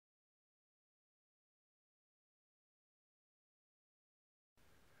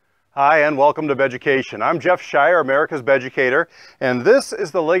Hi, and welcome to Beducation. I'm Jeff Shire, America's Beducator, and this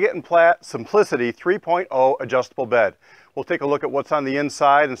is the Leggett and Platt Simplicity 3.0 adjustable bed. We'll take a look at what's on the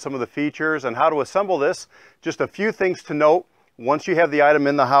inside and some of the features and how to assemble this. Just a few things to note. Once you have the item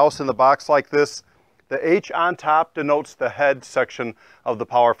in the house in the box like this, the H on top denotes the head section of the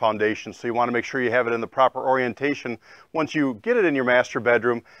power foundation. So you want to make sure you have it in the proper orientation once you get it in your master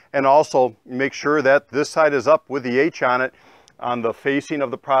bedroom, and also make sure that this side is up with the H on it. On the facing of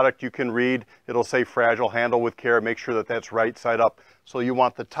the product, you can read, it'll say fragile, handle with care. Make sure that that's right side up. So you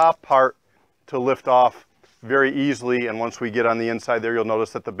want the top part to lift off very easily. And once we get on the inside there, you'll notice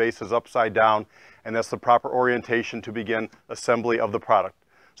that the base is upside down, and that's the proper orientation to begin assembly of the product.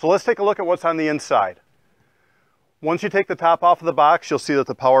 So let's take a look at what's on the inside. Once you take the top off of the box, you'll see that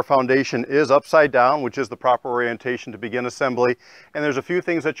the power foundation is upside down, which is the proper orientation to begin assembly. And there's a few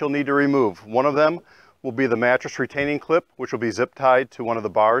things that you'll need to remove. One of them will be the mattress retaining clip, which will be zip tied to one of the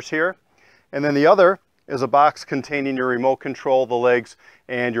bars here. And then the other is a box containing your remote control, the legs,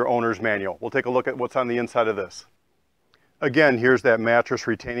 and your owner's manual. We'll take a look at what's on the inside of this. Again, here's that mattress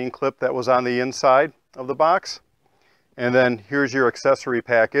retaining clip that was on the inside of the box. And then here's your accessory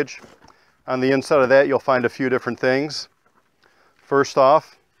package. On the inside of that, you'll find a few different things. First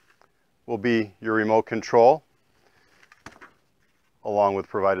off will be your remote control, along with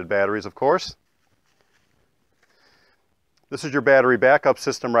provided batteries, of course. This is your battery backup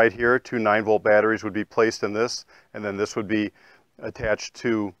system right here. Two 9-volt batteries would be placed in this, and then this would be attached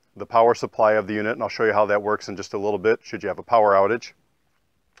to the power supply of the unit, and I'll show you how that works in just a little bit should you have a power outage.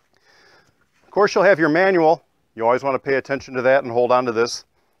 Of course, you'll have your manual. You always want to pay attention to that and hold on to this.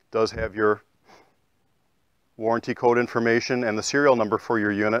 It does have your warranty code information and the serial number for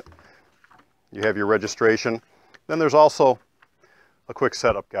your unit. You have your registration. Then there's also a quick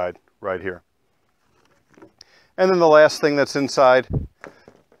setup guide right here. And then the last thing that's inside,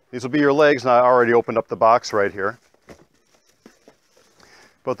 these will be your legs. Now I already opened up the box right here.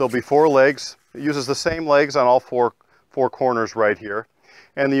 But there'll be 4 legs. It uses the same legs on all four corners right here.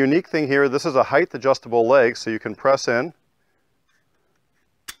 And the unique thing here, this is a height adjustable leg, so you can press in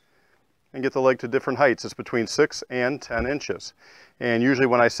and get the leg to different heights. It's between 6 and 10 inches. And usually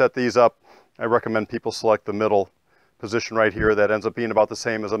when I set these up, I recommend people select the middle position right here. That ends up being about the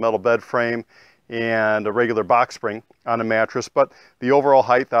same as a metal bed frame and a regular box spring on a mattress, but the overall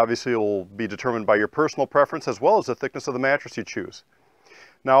height obviously will be determined by your personal preference as well as the thickness of the mattress you choose.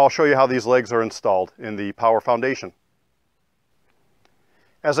 Now I'll show you how these legs are installed in the power foundation.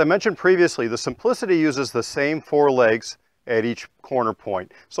 As I mentioned previously, the Simplicity uses the same 4 legs at each corner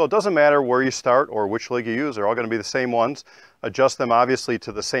point. So it doesn't matter where you start or which leg you use, they're all going to be the same ones. Adjust them obviously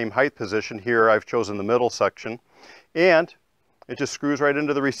to the same height position. Here I've chosen the middle section, and it just screws right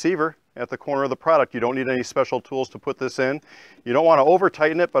into the receiver at the corner of the product. You don't need any special tools to put this in. You don't want to over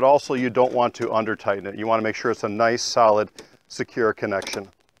tighten it, but also you don't want to under tighten it. You want to make sure it's a nice, solid, secure connection.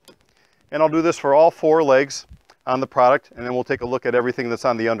 And I'll do this for all 4 legs on the product, and then we'll take a look at everything that's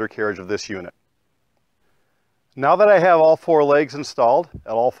on the undercarriage of this unit. Now that I have all 4 legs installed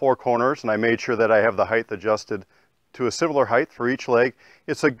at all 4 corners, and I made sure that I have the height adjusted to a similar height for each leg,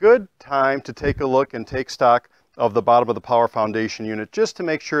 it's a good time to take a look and take stock of the bottom of the power foundation unit, just to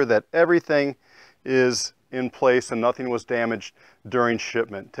make sure that everything is in place and nothing was damaged during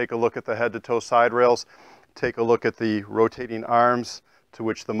shipment. Take a look at the head to toe side rails, take a look at the rotating arms to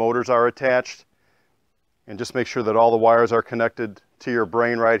which the motors are attached, and just make sure that all the wires are connected to your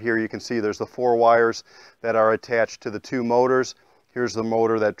brain right here. You can see there's the 4 wires that are attached to the 2 motors. Here's the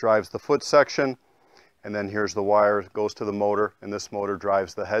motor that drives the foot section, and then here's the wire that goes to the motor, and this motor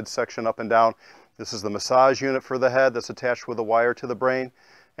drives the head section up and down. This is the massage unit for the head that's attached with a wire to the brain.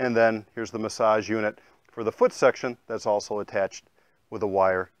 And then here's the massage unit for the foot section that's also attached with a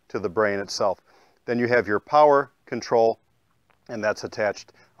wire to the brain itself. Then you have your power control, and that's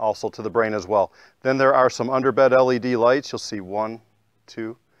attached also to the brain as well. Then there are some underbed LED lights. You'll see 1,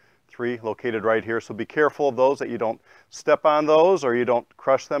 2, 3 located right here. So be careful of those, that you don't step on those or you don't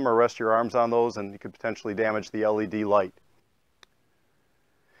crush them or rest your arms on those, and you could potentially damage the LED light.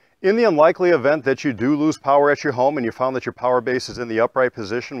 In the unlikely event that you do lose power at your home and you found that your power base is in the upright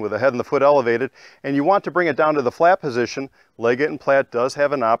position with the head and the foot elevated, and you want to bring it down to the flat position, Leggett and Platt does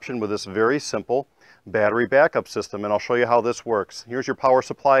have an option with this very simple battery backup system, and I'll show you how this works. Here's your power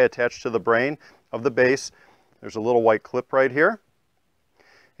supply attached to the brain of the base. There's a little white clip right here,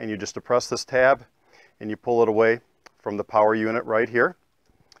 and you just depress this tab and you pull it away from the power unit right here.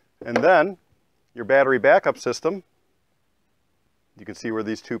 And then your battery backup system, you can see where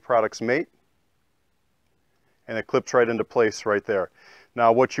these 2 products mate, and it clips right into place right there.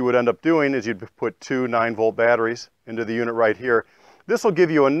 Now what you would end up doing is you'd put 2 9-volt batteries into the unit right here. This will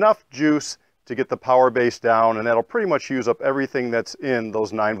give you enough juice to get the power base down, and that'll pretty much use up everything that's in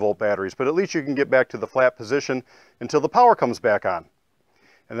those 9-volt batteries. But at least you can get back to the flat position until the power comes back on.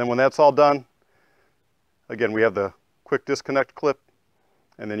 And then when that's all done, again, we have the quick disconnect clip,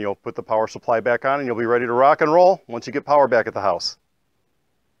 and then you'll put the power supply back on and you'll be ready to rock and roll once you get power back at the house.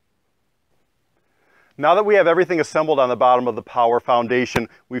 Now that we have everything assembled on the bottom of the power foundation,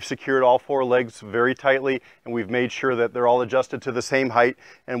 we've secured all 4 legs very tightly, and we've made sure that they're all adjusted to the same height,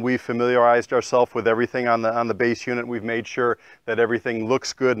 and we've familiarized ourselves with everything on the base unit. We've made sure that everything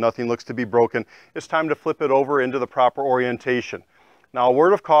looks good, nothing looks to be broken. It's time to flip it over into the proper orientation. Now, a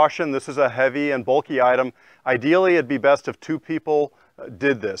word of caution, this is a heavy and bulky item. Ideally, it'd be best if 2 people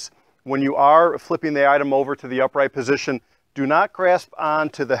did this. When you are flipping the item over to the upright position, do not grasp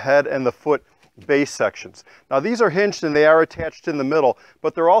onto the head and the foot base sections. Now, these are hinged and they are attached in the middle,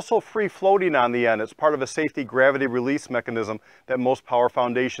 but they're also free floating on the end. It's part of a safety gravity release mechanism that most power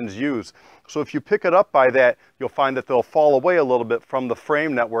foundations use. So if you pick it up by that, you'll find that they'll fall away a little bit from the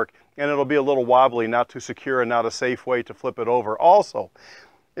frame network, and it'll be a little wobbly, not too secure and not a safe way to flip it over. Also,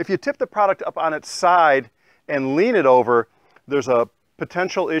 if you tip the product up on its side and lean it over, there's a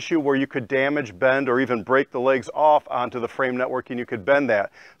potential issue where you could damage, bend, or even break the legs off onto the frame network, and you could bend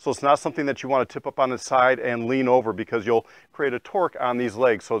that. So it's not something that you want to tip up on its side and lean over, because you'll create a torque on these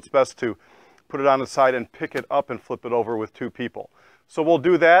legs. So it's best to put it on its side and pick it up and flip it over with 2 people. So we'll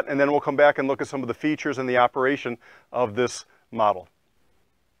do that, and then we'll come back and look at some of the features and the operation of this model.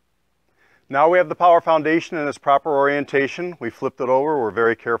 Now we have the power foundation in its proper orientation. We flipped it over. We're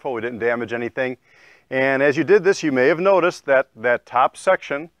very careful. We didn't damage anything. And as you did this, you may have noticed that that top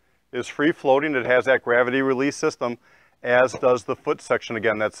section is free floating. It has that gravity release system, as does the foot section.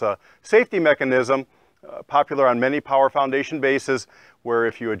 Again, that's a safety mechanism popular on many power foundation bases, where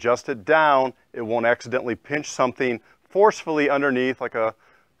if you adjust it down, it won't accidentally pinch something forcefully underneath, like a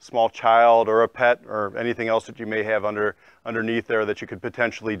small child or a pet or anything else that you may have underneath there that you could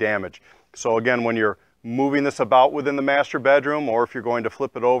potentially damage. So again, when you're moving this about within the master bedroom, or if you're going to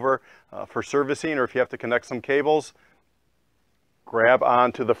flip it over for servicing, or if you have to connect some cables, grab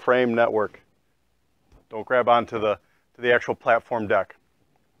onto the frame network. Don't grab onto the actual platform deck.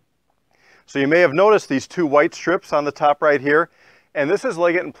 So you may have noticed these 2 white strips on the top right here, and this is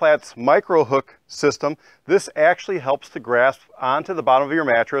Leggett and Platt's micro hook system. This actually helps to grasp onto the bottom of your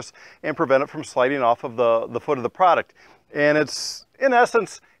mattress and prevent it from sliding off of the foot of the product. And it's, in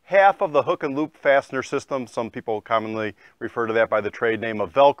essence, half of the hook and loop fastener system. Some people commonly refer to that by the trade name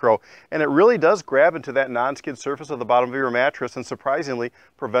of Velcro. And it really does grab into that non-skid surface of the bottom of your mattress, and surprisingly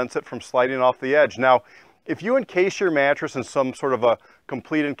prevents it from sliding off the edge. Now, if you encase your mattress in some sort of a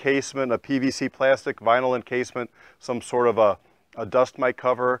complete encasement, a PVC plastic vinyl encasement, some sort of a dust mite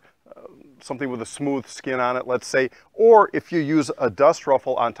cover, something with a smooth skin on it, let's say, or if you use a dust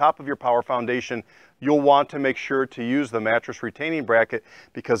ruffle on top of your power foundation, you'll want to make sure to use the mattress retaining bracket,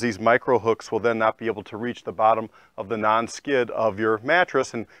 because these micro hooks will then not be able to reach the bottom of the non-skid of your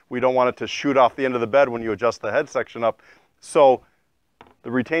mattress, and we don't want it to shoot off the end of the bed when you adjust the head section up. So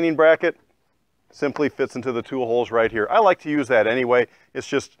the retaining bracket simply fits into the 2 holes right here. I like to use that anyway. It's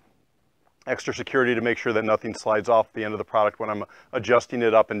just extra security to make sure that nothing slides off the end of the product when I'm adjusting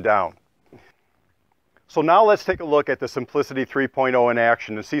it up and down. So now let's take a look at the Simplicity 3.0 in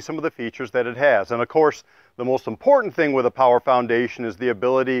action and see some of the features that it has. And of course, the most important thing with a power foundation is the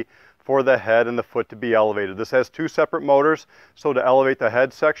ability for the head and the foot to be elevated. This has 2 separate motors. So to elevate the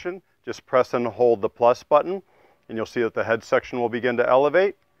head section, just press and hold the plus button, and you'll see that the head section will begin to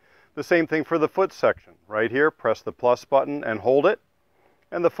elevate. The same thing for the foot section. Right here, press the plus button and hold it,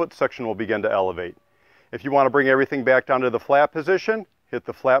 and the foot section will begin to elevate. If you want to bring everything back down to the flat position, hit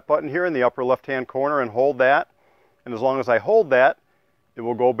the flat button here in the upper left-hand corner and hold that. And as long as I hold that, it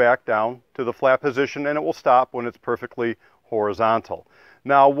will go back down to the flat position, and it will stop when it's perfectly horizontal.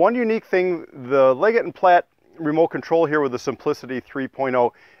 Now, one unique thing, the Leggett and Platt remote control here with the Simplicity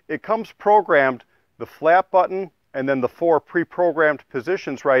 3.0, it comes programmed, the flat button and then the 4 pre-programmed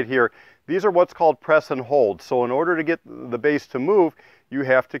positions right here. These are what's called press and hold. So in order to get the base to move, you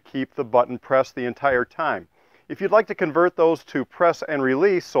have to keep the button pressed the entire time. If you'd like to convert those to press and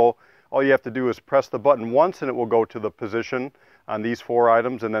release, so all you have to do is press the button once and it will go to the position on these 4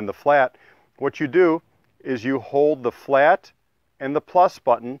 items, and then the flat. What you do is you hold the flat and the plus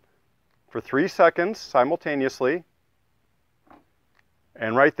button for 3 seconds simultaneously,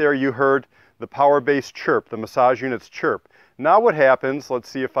 and right there you heard the power base chirp, the massage unit's chirp. Now what happens, let's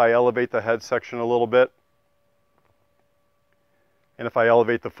see if I elevate the head section a little bit, and if I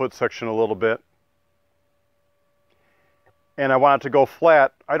elevate the foot section a little bit, and I want it to go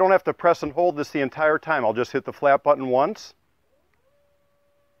flat, I don't have to press and hold this the entire time. I'll just hit the flat button once,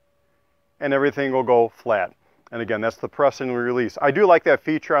 and everything will go flat. And again, that's the press and release. I do like that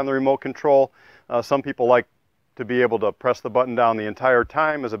feature on the remote control. Some people like to be able to press the button down the entire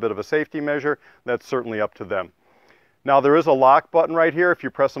time as a bit of a safety measure. That's certainly up to them. Now there is a lock button right here. If you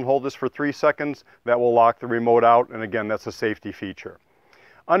press and hold this for 3 seconds, that will lock the remote out, and again, that's a safety feature.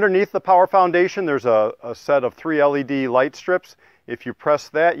 Underneath the power foundation, there's a set of 3 LED light strips. If you press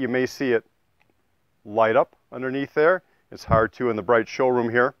that, you may see it light up underneath there. It's hard to in the bright showroom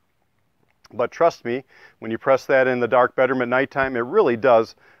here. But trust me, when you press that in the dark bedroom at nighttime, it really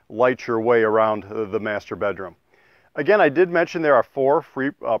does light your way around the master bedroom. Again, I did mention there are 4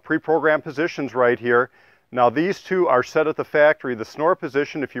 pre-programmed positions right here. Now these 2 are set at the factory. The snore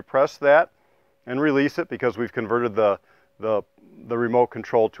position, if you press that and release it, because we've converted the remote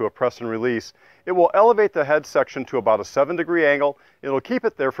control to a press and release, it will elevate the head section to about a 7-degree angle. It'll keep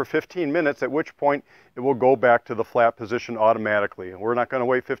it there for 15 minutes, at which point it will go back to the flat position automatically. We're not going to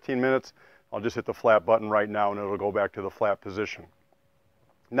wait 15 minutes. I'll just hit the flat button right now and it'll go back to the flat position.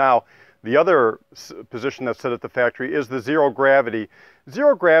 Now, the other position that's set at the factory is the zero gravity.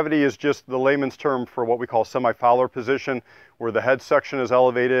 Zero gravity is just the layman's term for what we call semi-Fowler position, where the head section is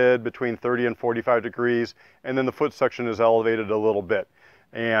elevated between 30 and 45 degrees, and then the foot section is elevated a little bit.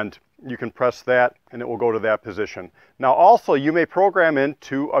 And you can press that and it will go to that position. Now also, you may program in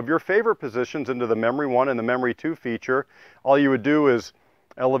 2 of your favorite positions into the Memory 1 and the Memory 2 feature. All you would do is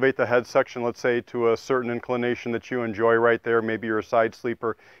elevate the head section, let's say, to a certain inclination that you enjoy right there. Maybe you're a side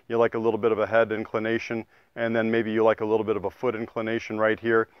sleeper, you like a little bit of a head inclination, and then maybe you like a little bit of a foot inclination right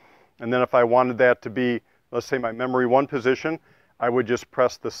here. And then if I wanted that to be, let's say, my Memory 1 position, I would just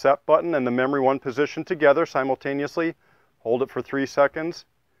press the set button and the Memory 1 position together simultaneously, hold it for 3 seconds,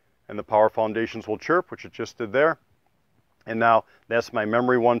 and the power foundations will chirp, which it just did there. And now that's my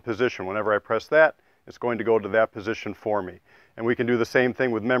Memory 1 position. Whenever I press that, it's going to go to that position for me. And we can do the same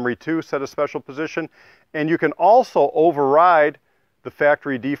thing with Memory 2, set a special position. And you can also override the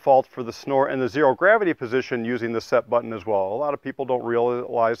factory default for the snore and the zero gravity position using the set button as well. A lot of people don't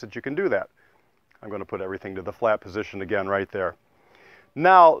realize that you can do that. I'm going to put everything to the flat position again right there.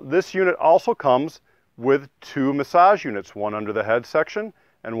 Now, this unit also comes with 2 massage units, one under the head section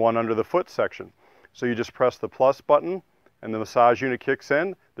and one under the foot section. So you just press the plus button and the massage unit kicks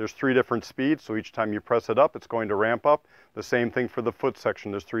in. There's 3 different speeds, so each time you press it up, it's going to ramp up. The same thing for the foot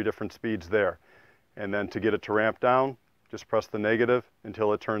section. There's 3 different speeds there. And then to get it to ramp down, just press the negative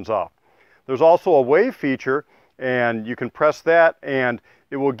until it turns off. There's also a wave feature, and you can press that and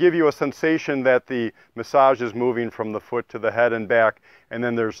it will give you a sensation that the massage is moving from the foot to the head and back, and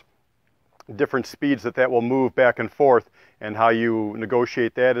then there's different speeds that will move back and forth, and how you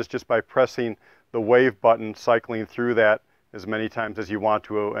negotiate that is just by pressing the wave button, cycling through that as many times as you want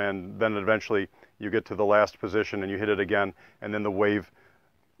to, and then eventually you get to the last position and you hit it again, and then the wave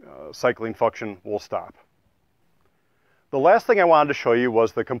cycling function will stop. The last thing I wanted to show you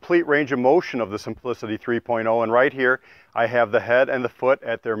was the complete range of motion of the Simplicity 3.0, and right here I have the head and the foot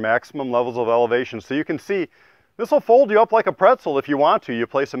at their maximum levels of elevation. So you can see this will fold you up like a pretzel if you want to. You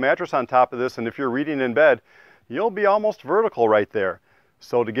place a mattress on top of this, and if you're reading in bed, you'll be almost vertical right there.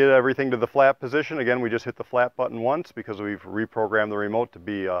 So to get everything to the flat position, again, we just hit the flat button once because we've reprogrammed the remote to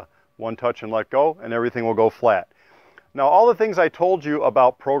be one touch and let go, and everything will go flat. Now, all the things I told you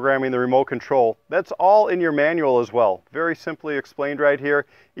about programming the remote control, that's all in your manual as well. Very simply explained right here,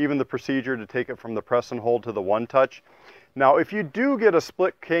 even the procedure to take it from the press and hold to the one touch. Now, if you do get a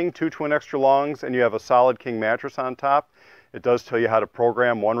split king, 2 twin extra longs, and you have a solid king mattress on top, it does tell you how to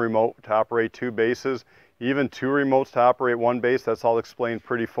program 1 remote to operate 2 bases, even 2 remotes to operate 1 base. That's all explained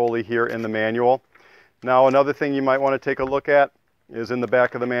pretty fully here in the manual. Now, another thing you might want to take a look at is in the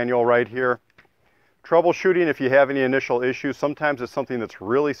back of the manual right here. Troubleshooting, if you have any initial issues, sometimes it's something that's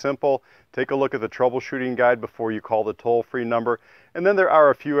really simple. Take a look at the troubleshooting guide before you call the toll-free number. And then there are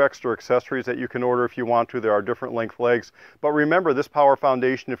a few extra accessories that you can order if you want to. There are different length legs. But remember, this power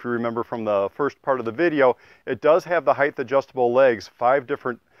foundation, if you remember from the first part of the video, it does have the height adjustable legs, 5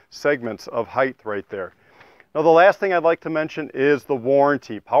 different segments of height right there. Now, the last thing I'd like to mention is the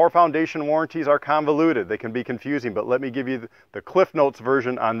warranty. Power foundation warranties are convoluted. They can be confusing, but let me give you the Cliff Notes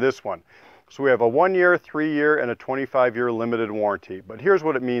version on this one. So we have a 1-year, 3-year, and a 25-year limited warranty. But here's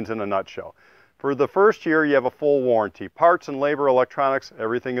what it means in a nutshell. For the first year, you have a full warranty. Parts and labor, electronics,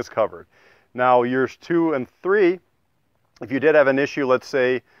 everything is covered. Now, years 2 and 3, if you did have an issue, let's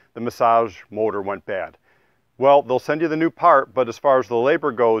say the massage motor went bad. Well, they'll send you the new part, but as far as the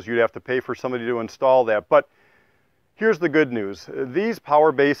labor goes, you'd have to pay for somebody to install that. But here's the good news. These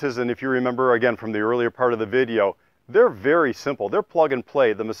power bases, and if you remember again from the earlier part of the video, They're very simple. They're plug and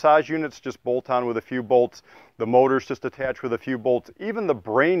play. The massage units just bolt on with a few bolts. The motors just attach with a few bolts. Even the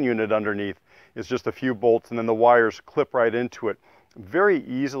brain unit underneath is just a few bolts, and then the wires clip right into it. Very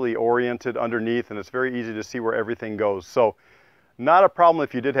easily oriented underneath, and it's very easy to see where everything goes. So not a problem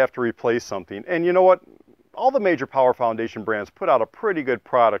if you did have to replace something. And you know what? All the major power foundation brands put out a pretty good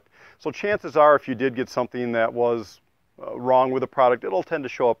product. So chances are if you did get something that was wrong with the product, it'll tend to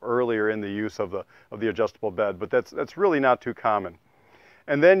show up earlier in the use of the adjustable bed, but that's really not too common.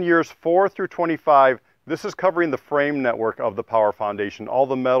 And then years 4 through 25, this is covering the frame network of the power foundation, all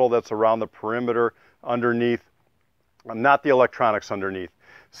the metal that's around the perimeter underneath, not the electronics underneath.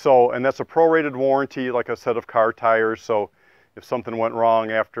 So, and that's a prorated warranty, like a set of car tires. So if something went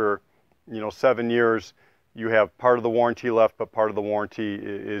wrong after 7 years, you have part of the warranty left, but part of the warranty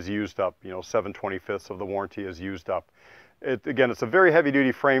is used up. 7/25 of the warranty is used up. Again, it's a very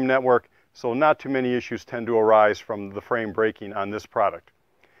heavy-duty frame network, so not too many issues tend to arise from the frame breaking on this product.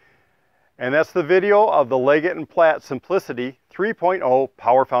 And that's the video of the Leggett and Platt Simplicity 3.0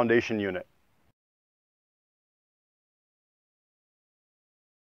 Power Foundation Unit.